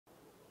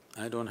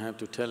I don't have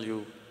to tell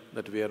you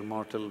that we are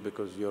mortal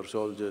because you're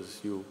soldiers,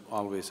 you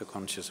always are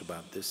conscious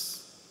about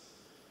this.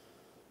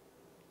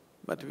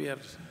 But we are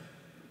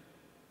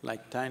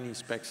like tiny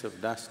specks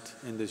of dust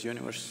in this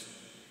universe.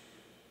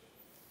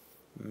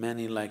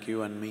 Many like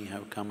you and me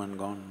have come and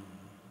gone,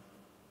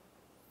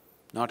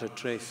 not a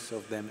trace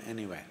of them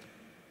anywhere.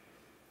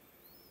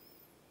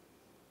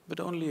 But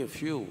only a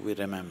few we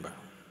remember.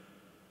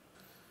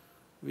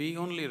 We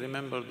only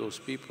remember those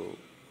people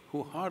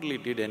who hardly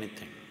did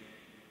anything.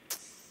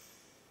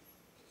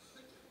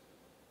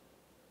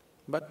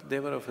 But they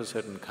were of a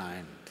certain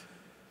kind.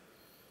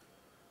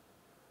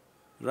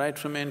 Right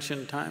from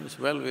ancient times,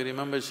 well, we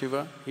remember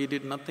Shiva, he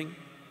did nothing.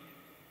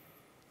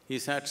 He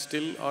sat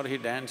still or he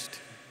danced,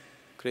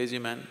 crazy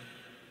man.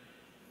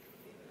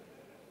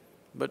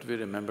 But we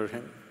remember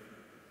him.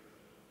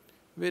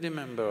 We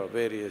remember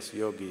various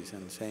yogis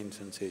and saints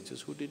and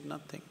sages who did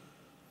nothing.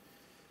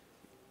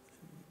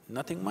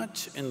 Nothing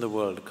much in the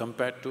world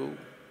compared to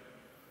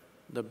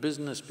the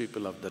business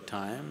people of the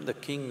time, the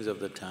kings of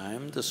the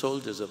time, the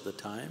soldiers of the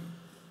time,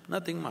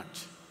 nothing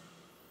much.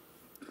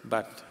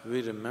 But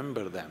we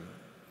remember them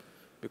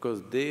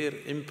because their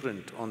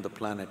imprint on the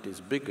planet is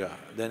bigger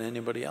than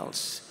anybody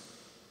else.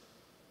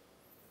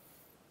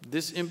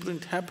 This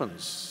imprint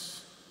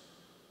happens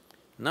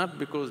not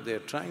because they're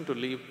trying to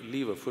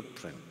leave a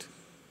footprint.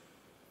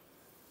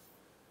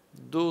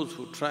 Those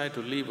who try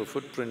to leave a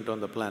footprint on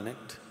the planet,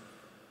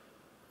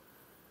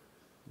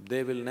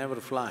 they will never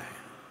fly.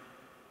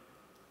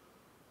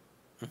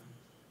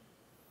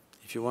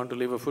 If you want to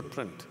leave a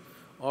footprint,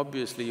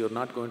 obviously you're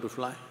not going to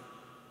fly.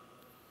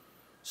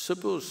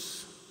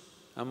 Suppose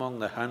among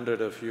the 100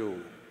 of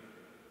you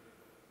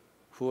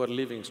who are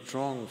leaving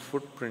strong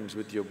footprints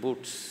with your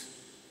boots,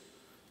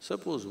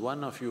 suppose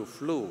one of you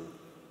flew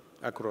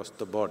across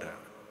the border,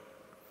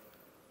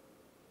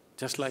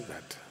 just like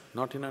that,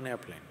 not in an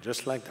airplane,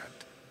 just like that.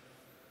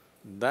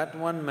 That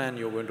one man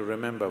you're going to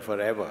remember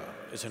forever,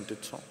 isn't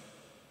it so?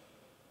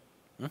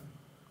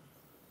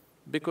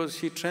 Because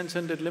he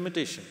transcended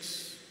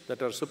limitations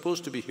that are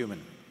supposed to be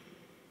human.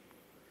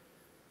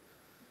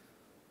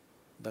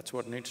 That's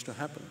what needs to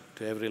happen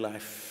to every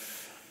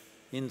life.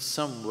 In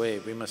some way,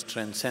 we must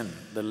transcend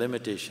the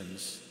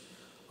limitations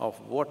of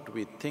what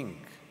we think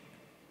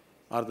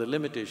are the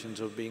limitations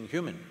of being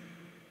human.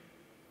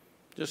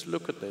 Just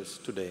look at this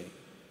today.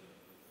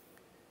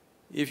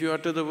 If you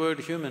utter the word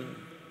human,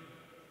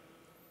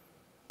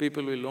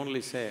 people will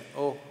only say,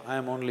 oh, I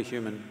am only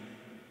human.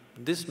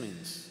 This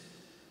means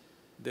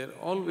they're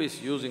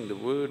always using the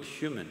word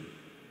human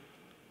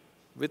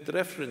with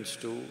reference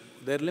to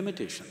their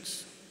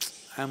limitations.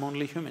 I'm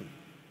only human.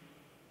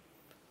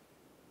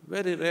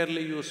 Very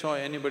rarely you saw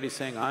anybody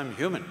saying, I'm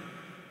human,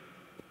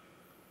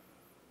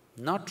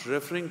 not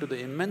referring to the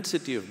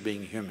immensity of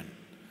being human,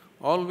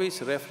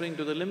 always referring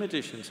to the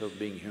limitations of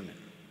being human.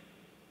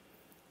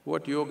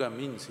 What yoga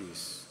means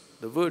is,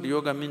 the word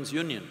yoga means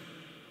union.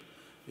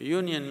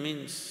 Union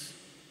means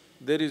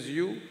there is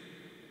you,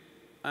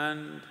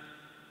 and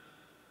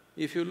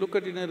if you look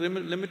at it in a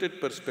limited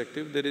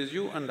perspective, there is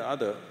you and the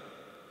other.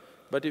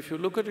 But if you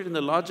look at it in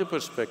the larger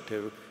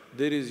perspective,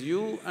 there is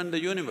you and the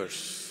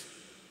universe.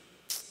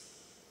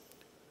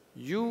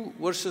 You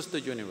versus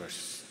the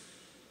universe.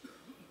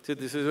 See,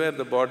 this is where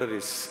the border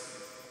is,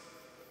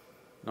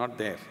 not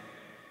there.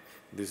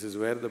 This is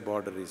where the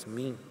border is,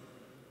 me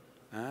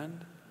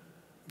and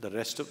the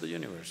rest of the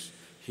universe.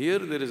 Here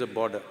there is a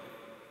border.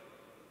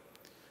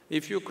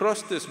 If you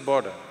cross this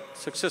border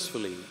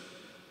successfully,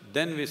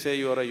 then we say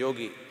you are a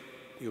yogi,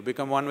 you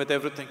become one with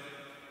everything.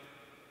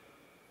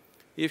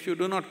 If you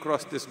do not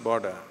cross this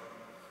border,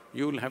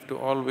 you will have to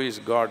always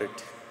guard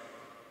it,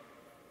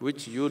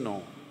 which you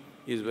know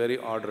is very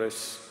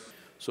arduous.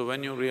 So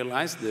when you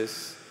realize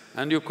this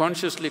and you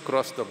consciously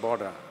cross the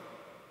border,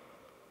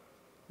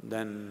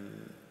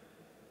 then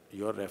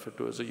you're referred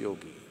to as a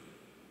yogi.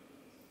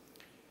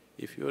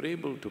 If you're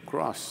able to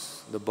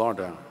cross the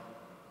border,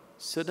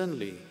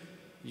 suddenly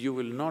you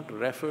will not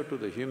refer to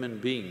the human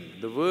being.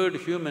 The word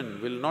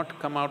human will not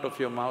come out of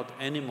your mouth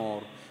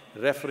anymore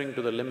referring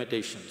to the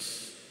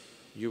limitations.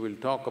 You will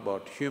talk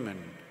about human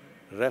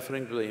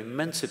referring to the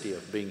immensity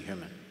of being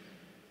human.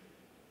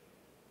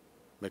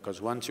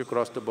 Because once you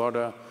cross the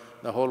border,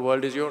 the whole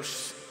world is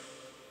yours.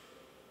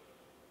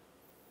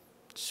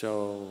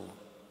 So,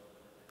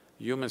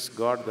 you must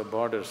guard the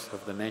borders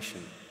of the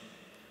nation.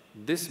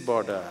 This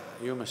border,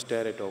 you must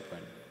tear it open.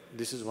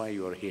 This is why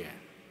you are here,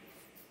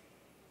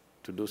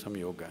 to do some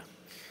yoga.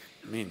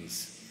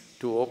 Means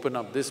to open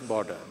up this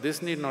border.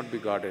 This need not be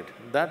guarded.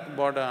 That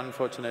border,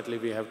 unfortunately,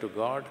 we have to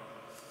guard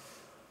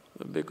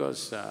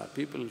because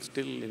people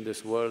still in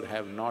this world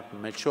have not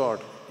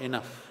matured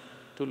enough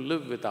to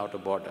live without a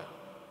border.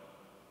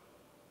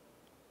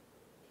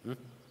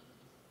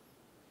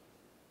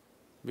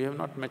 We have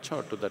not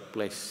matured to that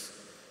place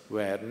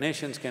where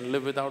nations can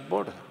live without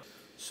border.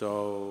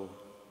 So,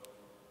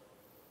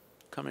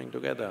 coming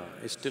together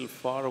is still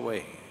far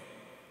away.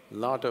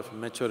 Lot of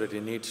maturity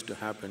needs to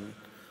happen.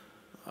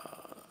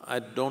 I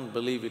don't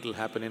believe it'll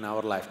happen in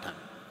our lifetime.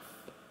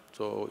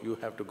 So, you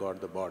have to guard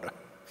the border.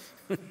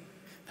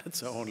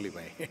 That's the only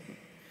way.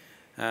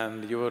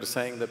 And you were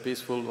saying the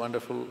peaceful,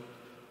 wonderful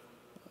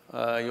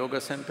yoga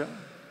center?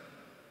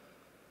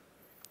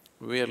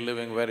 We are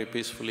living very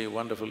peacefully,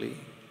 wonderfully,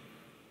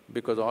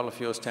 because all of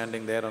you are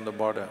standing there on the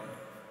border.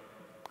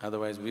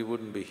 Otherwise, we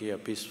wouldn't be here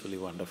peacefully,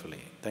 wonderfully.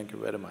 Thank you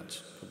very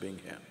much for being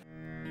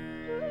here.